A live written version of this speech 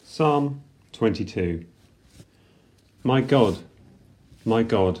Psalm 22. My God,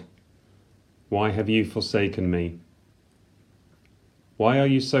 why have you forsaken me? Why are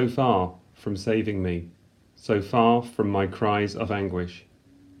you so far from saving me, so far from my cries of anguish?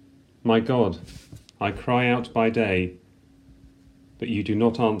 My God, I cry out by day, but you do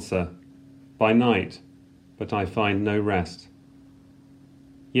not answer, by night, but I find no rest.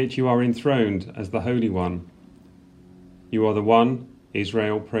 Yet you are enthroned as the Holy One. You are the one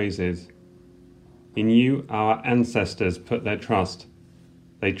Israel praises. In you our ancestors put their trust.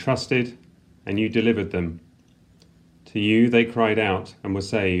 They trusted, and you delivered them. To you they cried out and were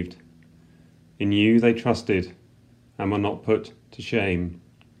saved. In you they trusted and were not put to shame.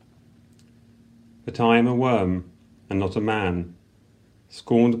 But I am a worm and not a man,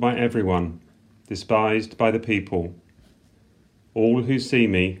 scorned by everyone, despised by the people. All who see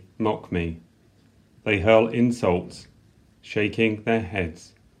me mock me. They hurl insults, shaking their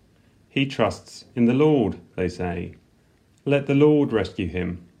heads. He trusts in the Lord, they say. Let the Lord rescue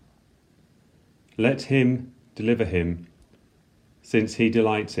him. Let him deliver him, since he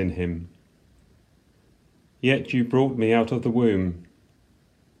delights in him. Yet you brought me out of the womb.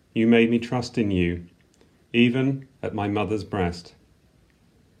 You made me trust in you, even at my mother's breast.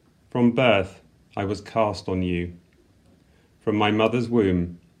 From birth I was cast on you. From my mother's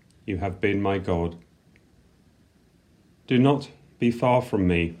womb you have been my God. Do not be far from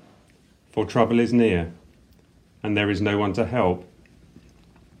me, for trouble is near, and there is no one to help.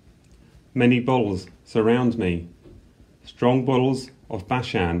 Many bulls surround me. Strong bulls of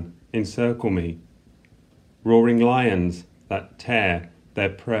Bashan encircle me. Roaring lions that tear their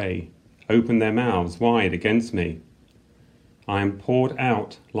prey open their mouths wide against me. I am poured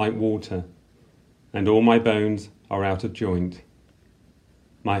out like water, and all my bones are out of joint.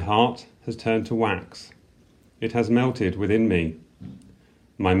 My heart has turned to wax. It has melted within me.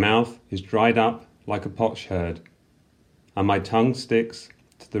 My mouth is dried up like a potsherd, and my tongue sticks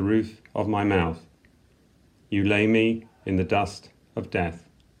to the roof of my mouth. You lay me in the dust of death.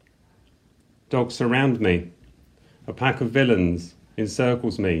 Dogs surround me. A pack of villains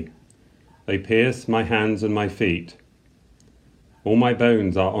encircles me. They pierce my hands and my feet. All my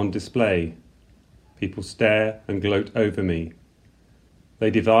bones are on display. People stare and gloat over me. They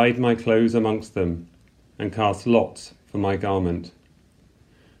divide my clothes amongst them and cast lots for my garment.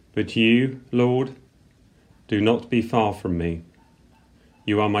 But you, Lord, do not be far from me.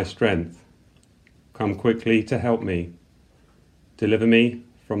 You are my strength. Come quickly to help me. Deliver me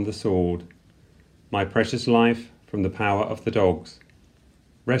from the sword, my precious life from the power of the dogs.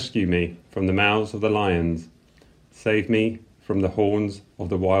 Rescue me from the mouths of the lions. Save me from the horns of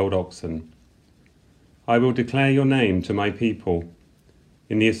the wild oxen. I will declare your name to my people.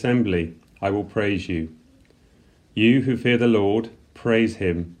 In the assembly I will praise you. You who fear the Lord, praise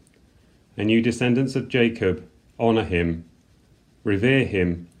him. And you descendants of Jacob, honour him. Revere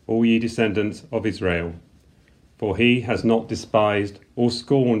him, all ye descendants of Israel. For he has not despised or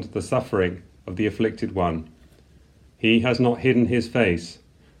scorned the suffering of the afflicted one. He has not hidden his face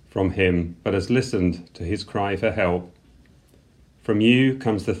from him, but has listened to his cry for help. From you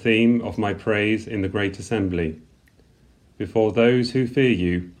comes the theme of my praise in the great assembly. Before those who fear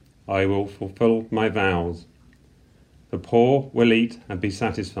you, I will fulfill my vows. The poor will eat and be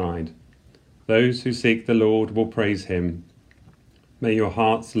satisfied. Those who seek the Lord will praise him. May your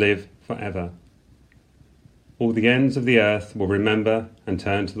hearts live forever. All the ends of the earth will remember and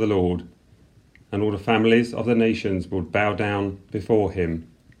turn to the Lord, and all the families of the nations will bow down before him.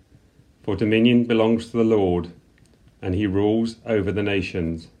 For dominion belongs to the Lord, and he rules over the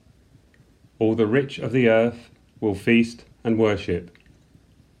nations. All the rich of the earth will feast and worship.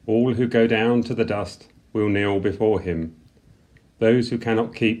 All who go down to the dust will kneel before him, those who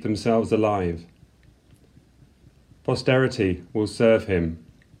cannot keep themselves alive. Posterity will serve him.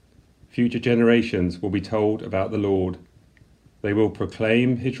 Future generations will be told about the Lord. They will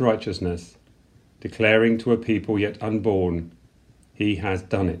proclaim his righteousness, declaring to a people yet unborn, he has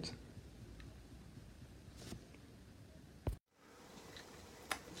done it.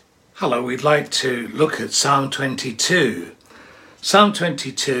 Hello, we'd like to look at Psalm 22. Psalm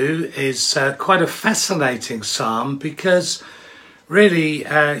 22 is quite a fascinating psalm because really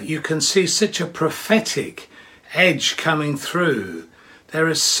you can see such a prophetic edge coming through. There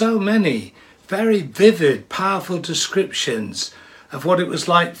are so many very vivid, powerful descriptions of what it was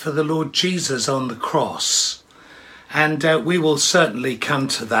like for the Lord Jesus on the cross. And we will certainly come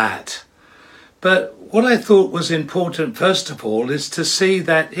to that. But what I thought was important, first of all, is to see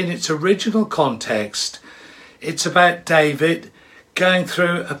that in its original context, it's about David going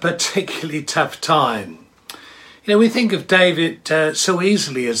through a particularly tough time. We think of David so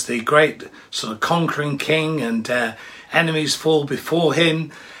easily as the great sort of conquering king, and enemies fall before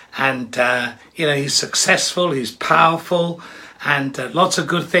him, and he's successful, he's powerful, and lots of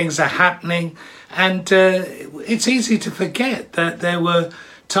good things are happening. And it's easy to forget that there were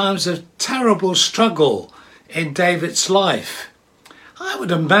times of terrible struggle in David's life. I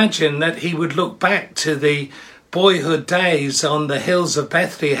would imagine that he would look back to the boyhood days on the hills of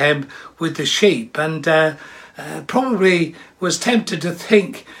Bethlehem with the sheep, and probably was tempted to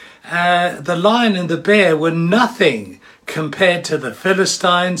think the lion and the bear were nothing compared to the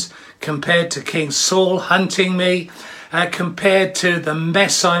Philistines, compared to King Saul hunting me, compared to the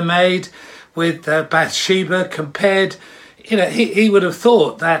mess I made with Bathsheba, compared, he would have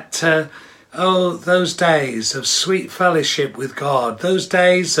thought that, those days of sweet fellowship with God, those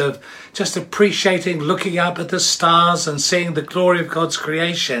days of just appreciating, looking up at the stars and seeing the glory of God's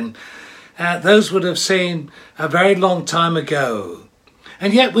creation, those would have seemed a very long time ago.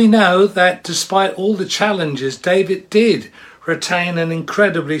 And yet we know that despite all the challenges, David did retain an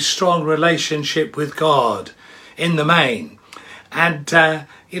incredibly strong relationship with God in the main. And,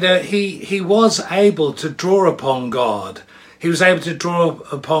 he was able to draw upon God. He was able to draw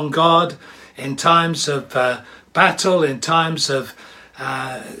upon God in times of battle, in times of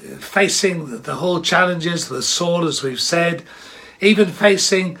facing the whole challenges with Saul, as we've said, even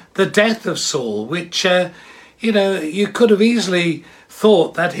facing the death of Saul, which, you could have easily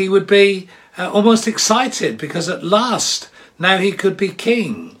thought that he would be almost excited because at last now he could be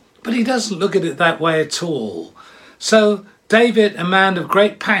king. But he doesn't look at it that way at all. So David, a man of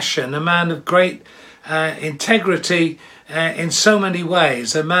great passion, a man of great integrity in so many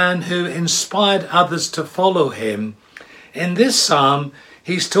ways, a man who inspired others to follow him. In this psalm,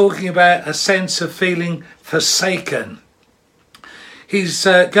 he's talking about a sense of feeling forsaken. He's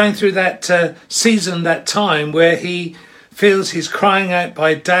going through that season, that time where he feels he's crying out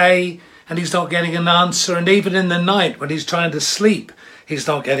by day and he's not getting an answer, and even in the night when he's trying to sleep, he's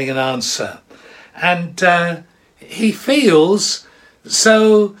not getting an answer. And he feels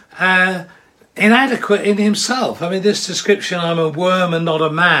so inadequate in himself. I mean, this description, I'm a worm and not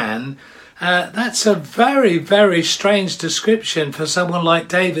a man, that's a very, very strange description for someone like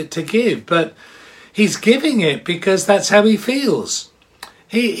David to give, but he's giving it because that's how he feels.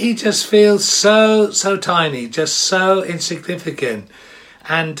 He just feels so tiny, just so insignificant,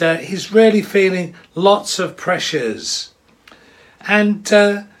 and he's really feeling lots of pressures. And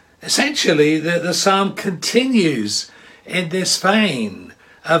essentially, the psalm continues in this vein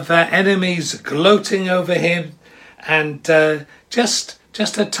of enemies gloating over him, and just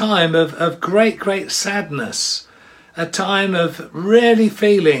a time of great sadness, a time of really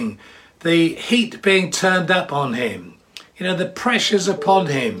feeling the heat being turned up on him. The pressures upon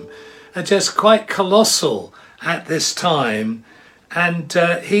him are just quite colossal at this time, and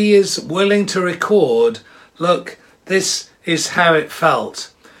he is willing to record, look, this is how it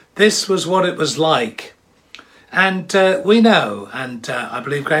felt. This was what it was like. And we know, and I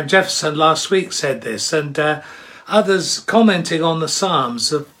believe Graham Jefferson last week said this, and others commenting on the Psalms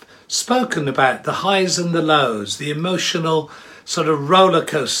have spoken about the highs and the lows, the emotional sort of roller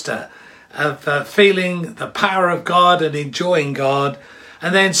coaster of feeling the power of God and enjoying God,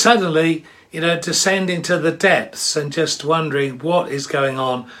 and then suddenly, descending to the depths and just wondering what is going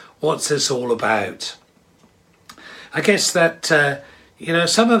on, what's this all about. I guess that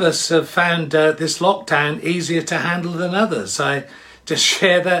some of us have found this lockdown easier to handle than others. I just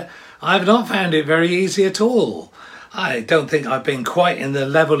share that I've not found it very easy at all. I don't think I've been quite in the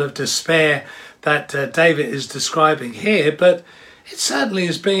level of despair that David is describing here, but it certainly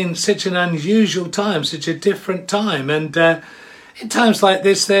has been such an unusual time, such a different time. And in times like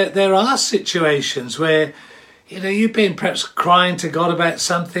this, there are situations where, you've been perhaps crying to God about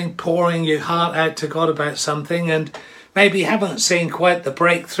something, pouring your heart out to God about something, and maybe haven't seen quite the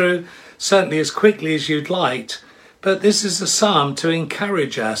breakthrough, certainly as quickly as you'd liked. But this is a psalm to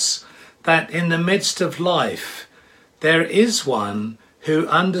encourage us that in the midst of life, there is one who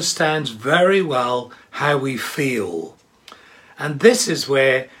understands very well how we feel. And this is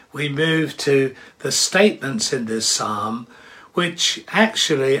where we move to the statements in this psalm, which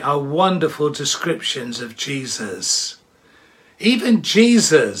actually are wonderful descriptions of Jesus. Even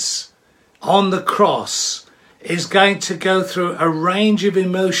Jesus on the cross is going to go through a range of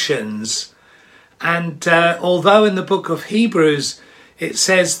emotions. And although in the book of Hebrews it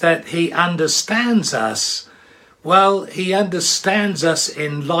says that he understands us, well, he understands us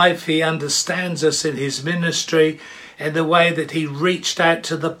in life, he understands us in his ministry, in the way that he reached out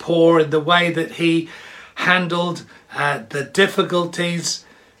to the poor, in the way that he handled the difficulties.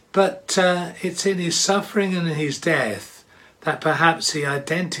 But it's in his suffering and in his death that perhaps he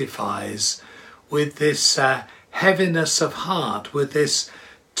identifies with this heaviness of heart, with this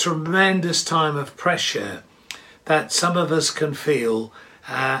tremendous time of pressure that some of us can feel,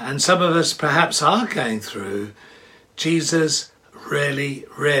 and some of us perhaps are going through. Jesus really,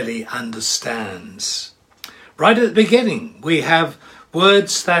 really understands. Right at the beginning, we have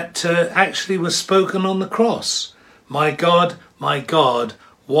words that actually were spoken on the cross. My God,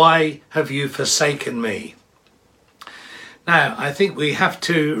 why have you forsaken me? Now, I think we have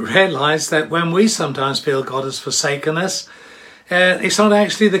to realise that when we sometimes feel God has forsaken us, it's not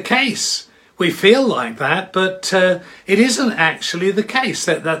actually the case. We feel like that, but it isn't actually the case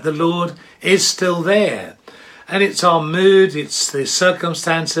that the Lord is still there. And it's our mood, it's the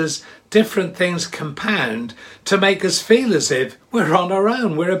circumstances, different things compound to make us feel as if we're on our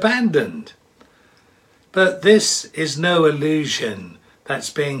own, we're abandoned. But this is no illusion that's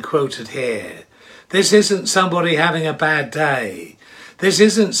being quoted here. This isn't somebody having a bad day. This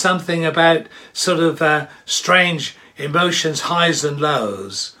isn't something about sort of strange emotions, highs and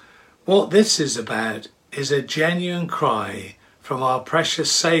lows. What this is about is a genuine cry from our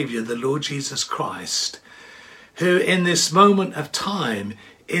precious Saviour, the Lord Jesus Christ, who in this moment of time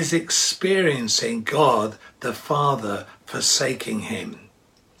is experiencing God the Father forsaking him.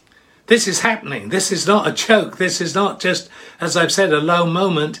 This is happening. This is not a joke. This is not just, as I've said, a low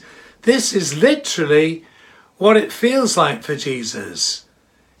moment. This is literally what it feels like for Jesus.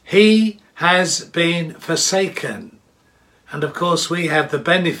 He has been forsaken. And of course, we have the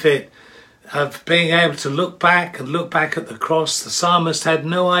benefit of being able to look back at the cross. The psalmist had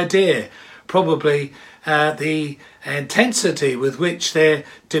no idea, probably, the intensity with which they're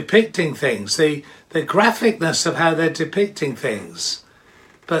depicting things, the graphicness of how they're depicting things.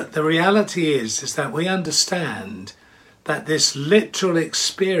 But the reality is that we understand that this literal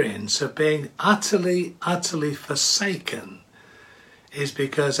experience of being utterly, utterly forsaken is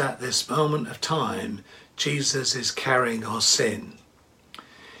because at this moment of time, Jesus is carrying our sin.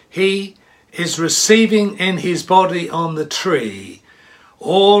 He is receiving in his body on the tree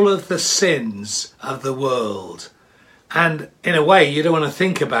all of the sins of the world. And in a way, you don't want to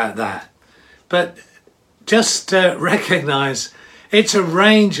think about that. But just recognise it's a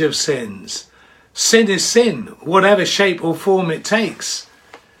range of sins. Sin is sin, whatever shape or form it takes.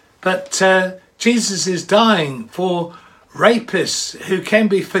 But Jesus is dying for rapists who can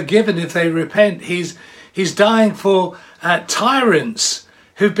be forgiven if they repent. He's dying for tyrants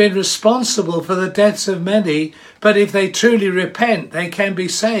who've been responsible for the deaths of many, but if they truly repent, they can be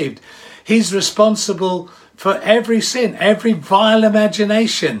saved. He's responsible for every sin, every vile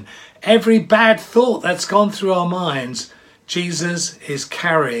imagination, every bad thought that's gone through our minds. Jesus is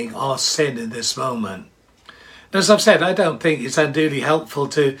carrying our sin in this moment. As I've said, I don't think it's unduly helpful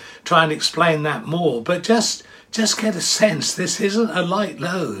to try and explain that more, but just get a sense this isn't a light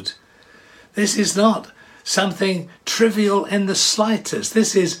load. This is not something trivial in the slightest.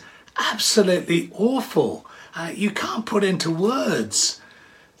 This is absolutely awful. You can't put into words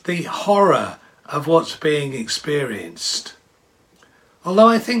the horror of what's being experienced. Although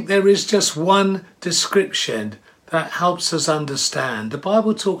I think there is just one description that helps us understand. The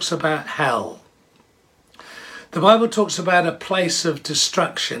Bible talks about hell. The Bible talks about a place of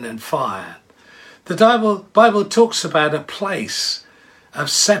destruction and fire. The Bible talks about a place of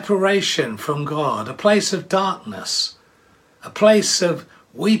separation from God, a place of darkness, a place of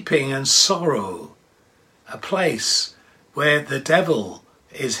weeping and sorrow, a place where the devil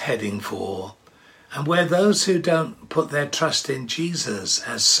is heading for, and where those who don't put their trust in Jesus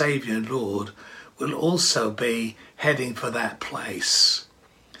as Saviour and Lord will also be heading for that place.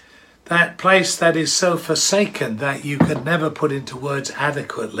 That place that is so forsaken that you could never put into words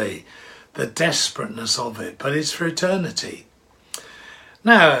adequately the desperateness of it, but it's for eternity.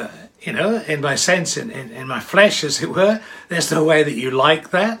 Now, in my sense, in my flesh, as it were, there's no way that you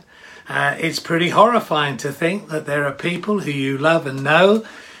like that. It's pretty horrifying to think that there are people who you love and know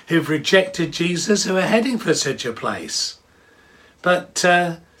who've rejected Jesus who are heading for such a place. But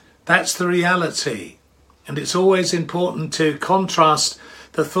that's the reality. And it's always important to contrast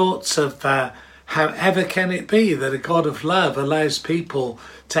the thoughts of however can it be that a God of love allows people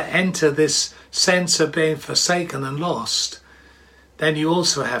to enter this sense of being forsaken and lost. Then you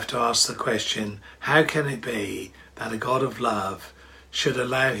also have to ask the question, how can it be that a God of love should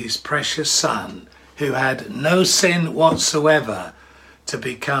allow his precious Son, who had no sin whatsoever, to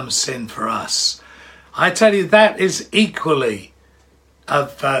become sin for us? I tell you, that is equally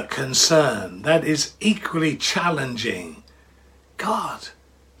of concern. That is equally challenging. God,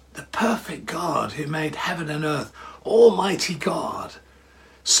 the perfect God who made heaven and earth, Almighty God,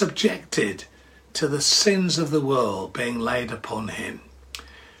 subjected to the sins of the world being laid upon him.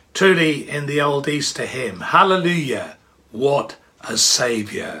 Truly, in the old Easter hymn, hallelujah, what a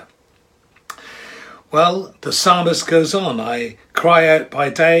saviour. Well, the psalmist goes on, I cry out by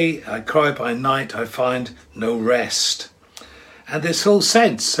day, I cry by night, I find no rest. And this whole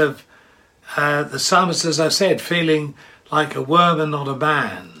sense of the psalmist, as I said, feeling like a worm and not a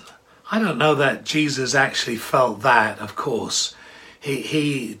man. I don't know that Jesus actually felt that, of course.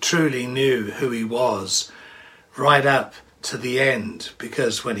 He truly knew who he was right up to the end,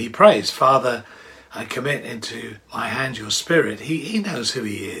 because when he prays, Father, I commit into my hand your spirit, he knows who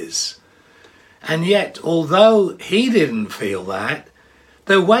he is. And yet, although he didn't feel that,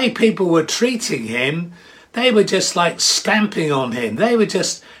 the way people were treating him, they were just like stamping on him. They were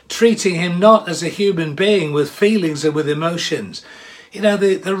just treating him not as a human being with feelings and with emotions. You know,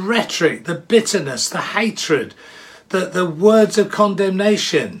 the rhetoric, the bitterness, the hatred, the words of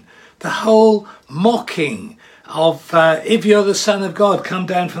condemnation, the whole mocking of, if you're the Son of God, come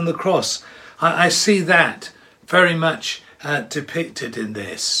down from the cross. I see that very much depicted in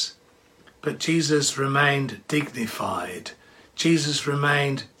this. But Jesus remained dignified. Jesus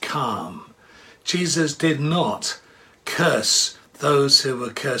remained calm. Jesus did not curse those who were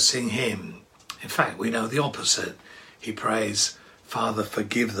cursing him. In fact, we know the opposite. He prays, Father,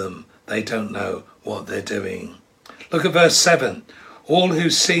 forgive them. They don't know what they're doing. Look at verse 7. All who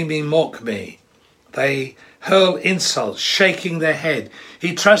see me mock me. They hurl insults, shaking their head.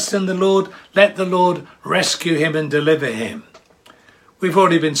 He trusts in the Lord. Let the Lord rescue him and deliver him. We've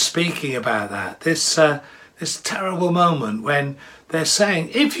already been speaking about that. This terrible moment when they're saying,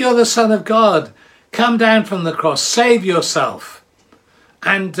 if you're the Son of God, come down from the cross, save yourself.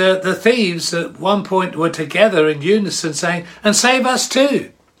 And the thieves at one point were together in unison saying, and save us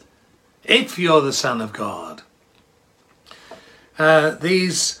too, if you're the Son of God.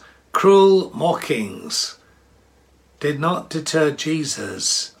 These cruel mockings did not deter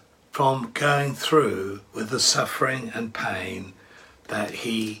Jesus from going through with the suffering and pain that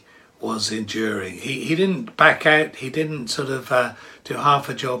he was enduring. He didn't back out. He didn't sort of do half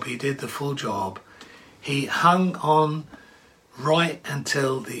a job. He did the full job. He hung on right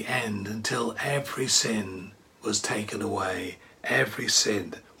until the end, until every sin was taken away. Every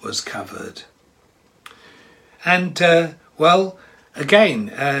sin was covered. And, again,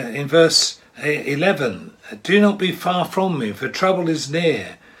 in verse 11, do not be far from me, for trouble is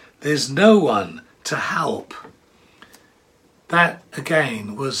near. There's no one to help. That,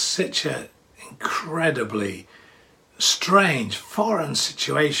 again, was such an incredibly strange, foreign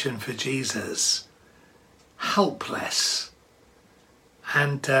situation for Jesus. Helpless.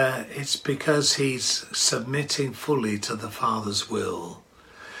 And it's because he's submitting fully to the Father's will.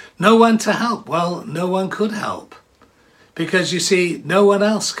 No one to help. Well, no one could help. Because, you see, no one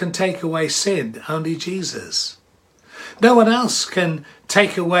else can take away sin, only Jesus. No one else can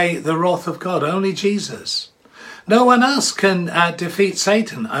take away the wrath of God, only Jesus. No one else can defeat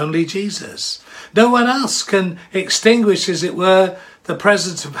Satan, only Jesus. No one else can extinguish, as it were, the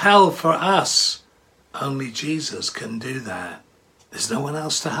presence of hell for us. Only Jesus can do that. There's no one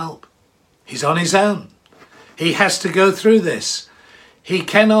else to help. He's on his own. He has to go through this. He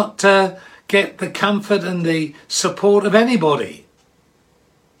cannot get the comfort and the support of anybody.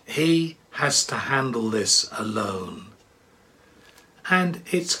 He has to handle this alone. And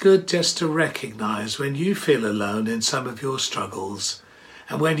it's good just to recognise when you feel alone in some of your struggles,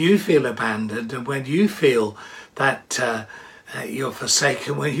 and when you feel abandoned, and when you feel that you're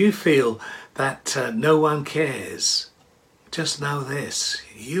forsaken, when you feel that no one cares, just know this,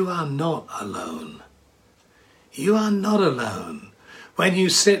 you are not alone. You are not alone. When you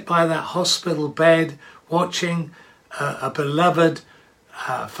sit by that hospital bed watching a beloved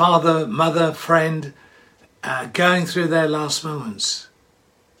father, mother, friend going through their last moments,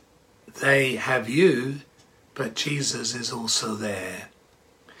 they have you, but Jesus is also there.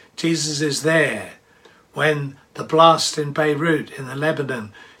 Jesus is there when the blast in Beirut in the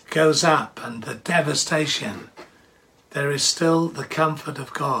Lebanon goes up and the devastation. There is still the comfort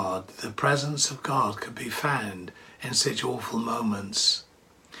of God. The presence of God can be found in such awful moments.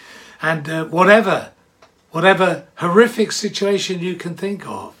 And whatever horrific situation you can think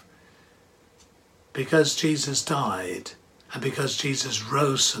of, because Jesus died and because Jesus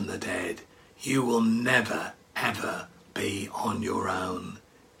rose from the dead, you will never, ever be on your own.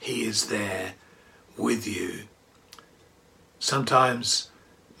 He is there with you. Sometimes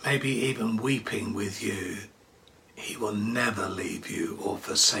maybe even weeping with you. He will never leave you or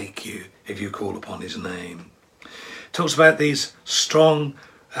forsake you if you call upon his name. Talks about these strong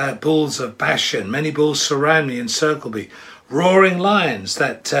bulls of Bashan. Many bulls surround me, encircle me. roaring lions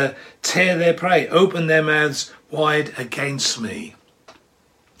that tear their prey, open their mouths wide against me.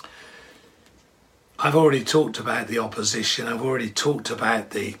 I've already talked about the opposition. I've already talked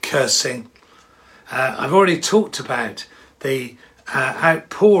about the cursing. I've already talked about the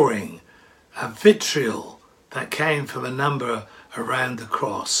outpouring of vitriol that came from a number around the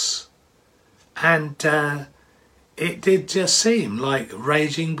cross. And it did just seem like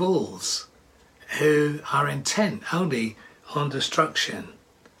raging bulls who are intent only on destruction.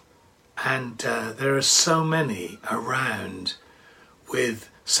 And there are so many around with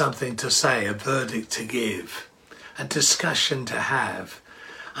something to say, a verdict to give, a discussion to have.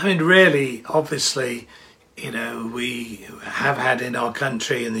 I mean, really, obviously, we have had in our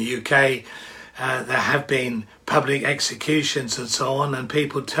country, in the UK, there have been public executions and so on, and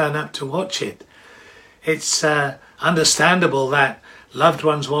people turn up to watch it. It's understandable that loved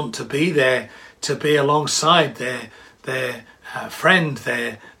ones want to be there, to be alongside their friend,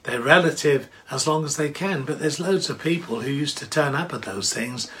 their relative, as long as they can. But there's loads of people who used to turn up at those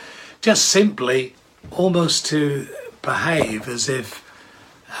things just simply almost to behave as if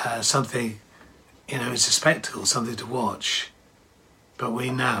something, is a spectacle, something to watch. But we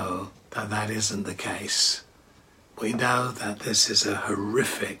know that that isn't the case. We know that this is a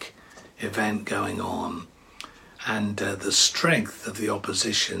horrific event going on, and the strength of the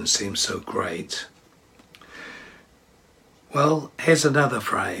opposition seems so great. Well, here's another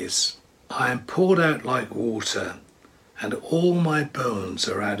phrase. I am poured out like water, and all my bones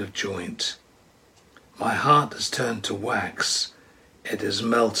are out of joint. My heart has turned to wax, it has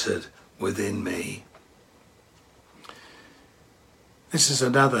melted within me. This is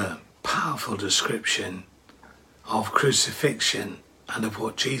another powerful description of crucifixion and of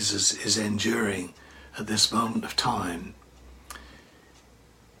what Jesus is enduring at this moment of time.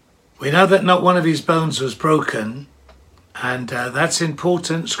 We know that not one of his bones was broken, and that's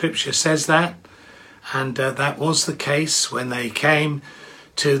important. Scripture says that, and that was the case when they came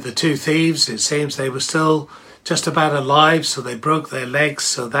to the two thieves. It seems they were still just about alive, so they broke their legs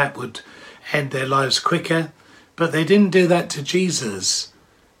so that would end their lives quicker. But they didn't do that to Jesus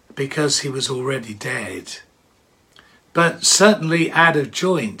because he was already dead. But certainly out of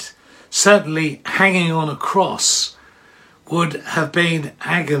joint, certainly hanging on a cross would have been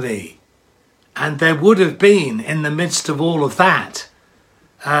agony. And there would have been, in the midst of all of that,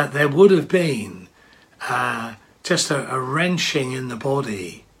 there would have been just a wrenching in the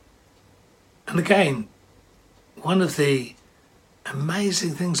body. And again, one of the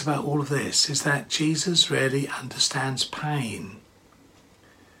amazing things about all of this is that Jesus really understands pain.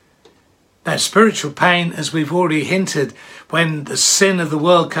 Now, spiritual pain, as we've already hinted, when the sin of the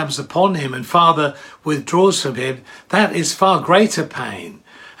world comes upon him and Father withdraws from him, that is far greater pain.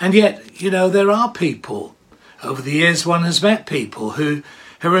 And yet, there are people, over the years one has met people who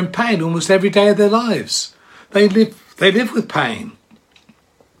are in pain almost every day of their lives. They live with pain.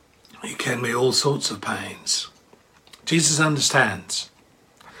 It can be all sorts of pains. Jesus understands.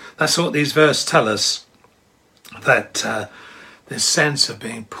 That's what these verses tell us, that this sense of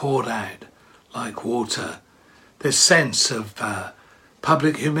being poured out like water, this sense of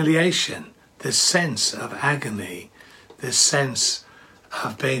public humiliation, this sense of agony, this sense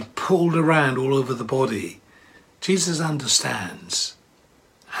of being pulled around all over the body. Jesus understands.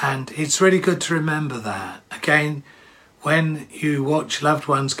 And it's really good to remember that. Again, when you watch loved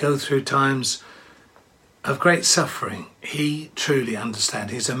ones go through times of great suffering, he truly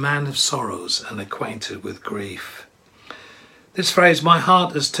understands. He's a man of sorrows and acquainted with grief. This phrase, my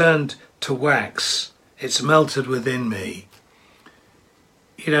heart has turned to wax, it's melted within me.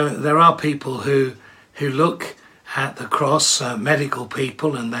 There are people who look at the cross, medical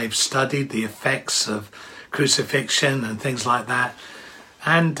people, and they've studied the effects of crucifixion and things like that.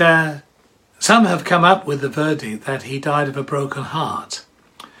 And some have come up with the verdict that he died of a broken heart.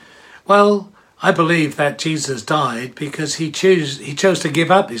 Well, I believe that Jesus died because he chose to give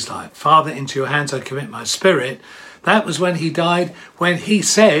up his life. Father, into your hands I commit my spirit. That was when he died, when he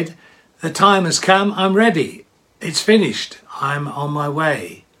said, the time has come, I'm ready. It's finished. I'm on my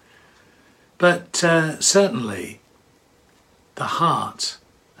way. But certainly the heart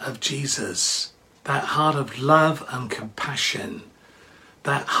of Jesus, that heart of love and compassion,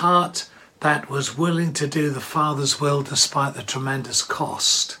 that heart that was willing to do the Father's will despite the tremendous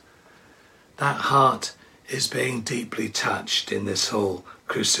cost, that heart is being deeply touched in this whole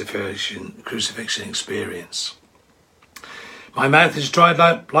crucifixion experience. My mouth is dried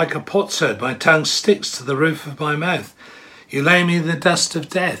up like a potsherd. My tongue sticks to the roof of my mouth. You lay me in the dust of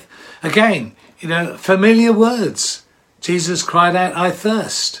death. Again, familiar words. Jesus cried out, I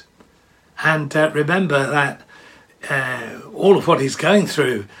thirst. And remember that all of what he's going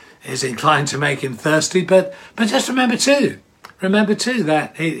through is inclined to make him thirsty. But just remember too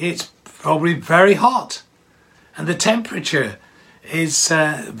that it's probably very hot, and the temperature is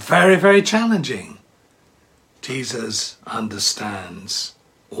very, very challenging. Jesus understands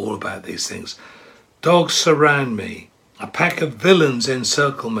all about these things. Dogs surround me. A pack of villains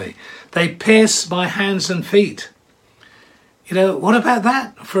encircle me. They pierce my hands and feet. You know, what about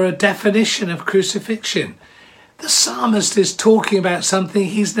that for a definition of crucifixion? The psalmist is talking about something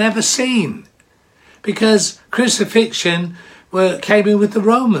he's never seen, because crucifixion came in with the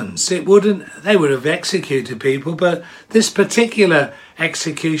Romans. They would have executed people, but this particular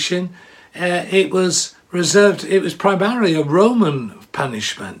execution, it was primarily a Roman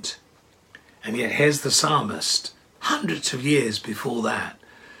punishment. And yet here's the psalmist, hundreds of years before that,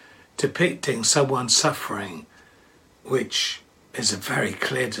 depicting someone suffering, which is a very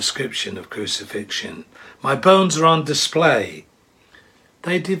clear description of crucifixion. My bones are on display.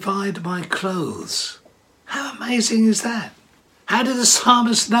 They divide my clothes. How amazing is that? How did the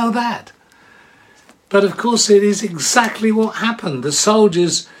psalmist know that? But of course it is exactly what happened. The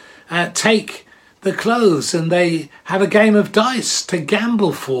soldiers take the clothes and they have a game of dice to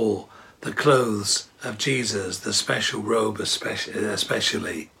gamble for the clothes of Jesus, the special robe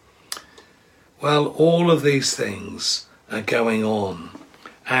especially. Well, all of these things are going on.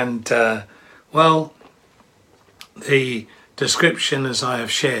 And, the description, as I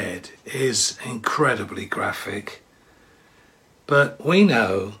have shared, is incredibly graphic. But we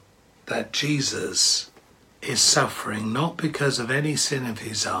know that Jesus is suffering not because of any sin of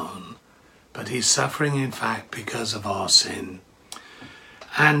his own, but he's suffering, in fact, because of our sin.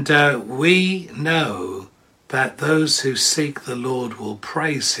 And we know that those who seek the Lord will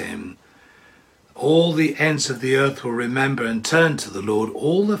praise him. All the ends of the earth will remember and turn to the Lord.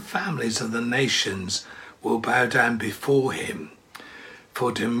 All the families of the nations will bow down before him.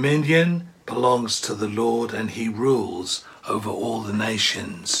 For dominion belongs to the Lord, and he rules over all the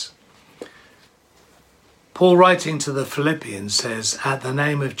nations. Paul, writing to the Philippians, says, at the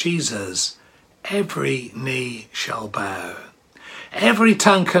name of Jesus, every knee shall bow, every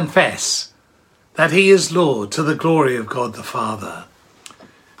tongue confess that he is Lord, to the glory of God the Father.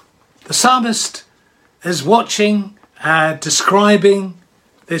 The psalmist is watching, describing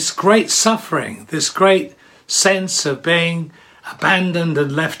this great suffering, this great sense of being abandoned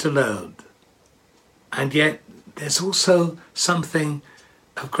and left alone. And yet there's also something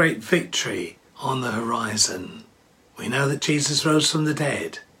of great victory on the horizon. We know that Jesus rose from the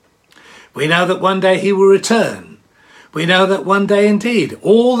dead. We know that one day he will return. We know that one day indeed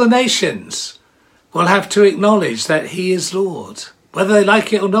all the nations will have to acknowledge that he is Lord, whether they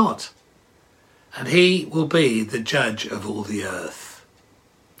like it or not. And he will be the judge of all the earth.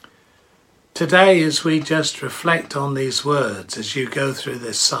 Today, as we just reflect on these words, as you go through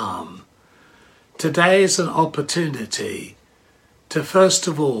this psalm, today is an opportunity to first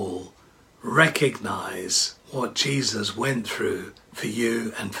of all recognize what Jesus went through for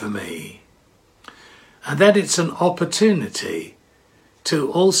you and for me. And then it's an opportunity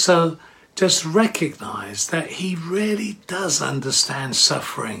to also just recognize that he really does understand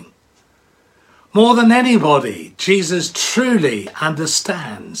suffering. More than anybody, Jesus truly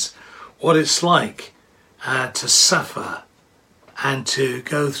understands what it's like to suffer and to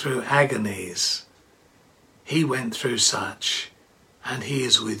go through agonies. He went through such, and he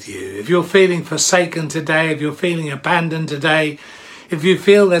is with you. If you're feeling forsaken today, if you're feeling abandoned today, if you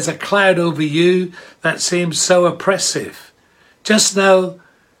feel there's a cloud over you that seems so oppressive, just know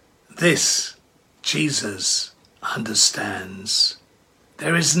this: Jesus understands.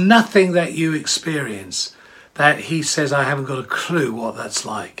 There is nothing that you experience that he says, I haven't got a clue what that's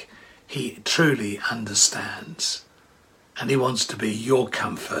like. He truly understands. And he wants to be your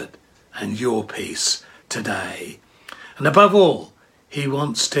comfort and your peace today. And above all, he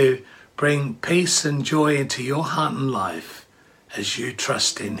wants to bring peace and joy into your heart and life as you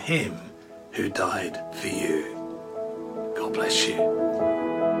trust in him who died for you. God bless you.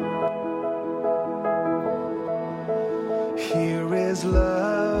 Here is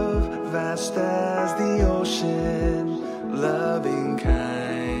love, vast as the ocean, loving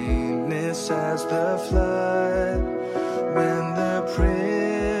kindness as the flood. When the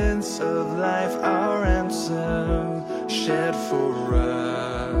Prince of Life, our ransom, shed for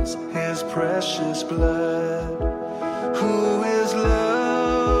us his precious blood. Who is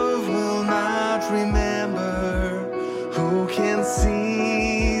love will not remember, who can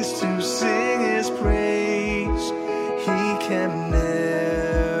cease to sing his praise. He can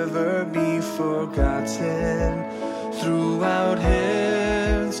never be forgotten throughout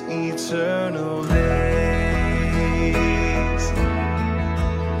heaven's eternal days.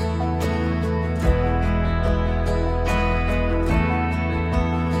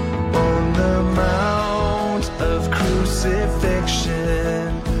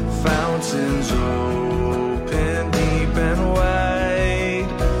 crucifixion, fountains open deep and wide.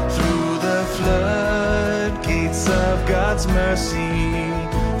 Through the floodgates of God's mercy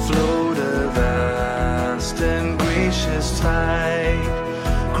flowed a vast and gracious tide.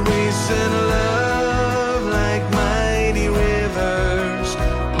 Grace and love like mighty rivers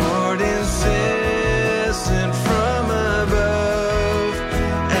poured incessant from above,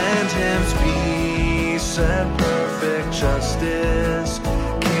 and Him's peace and perfect justice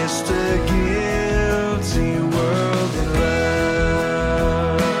kissed a guilty world in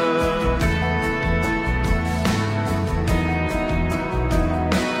love.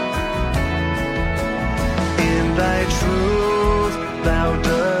 In Thy truth Thou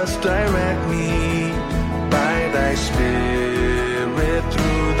dost direct me by Thy Spirit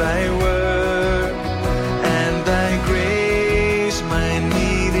through Thy word, and Thy grace my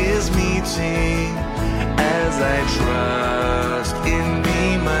need is meeting as I trust in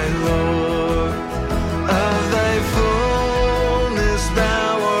Thee, my Lord. Of Thy fullness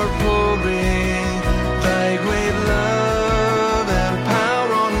Thou art pouring Thy great love and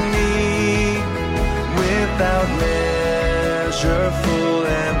power on me, without measure, full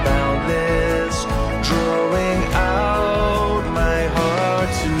and boundless, drawing out my heart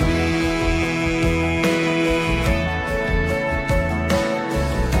to Thee.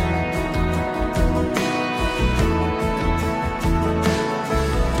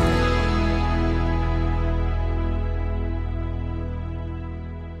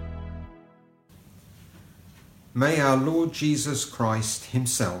 May our Lord Jesus Christ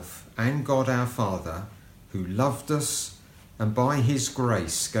Himself and God our Father, who loved us and by His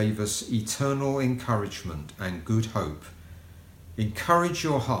grace gave us eternal encouragement and good hope, encourage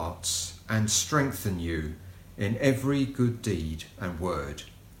your hearts and strengthen you in every good deed and word.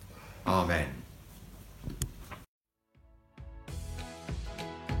 Amen.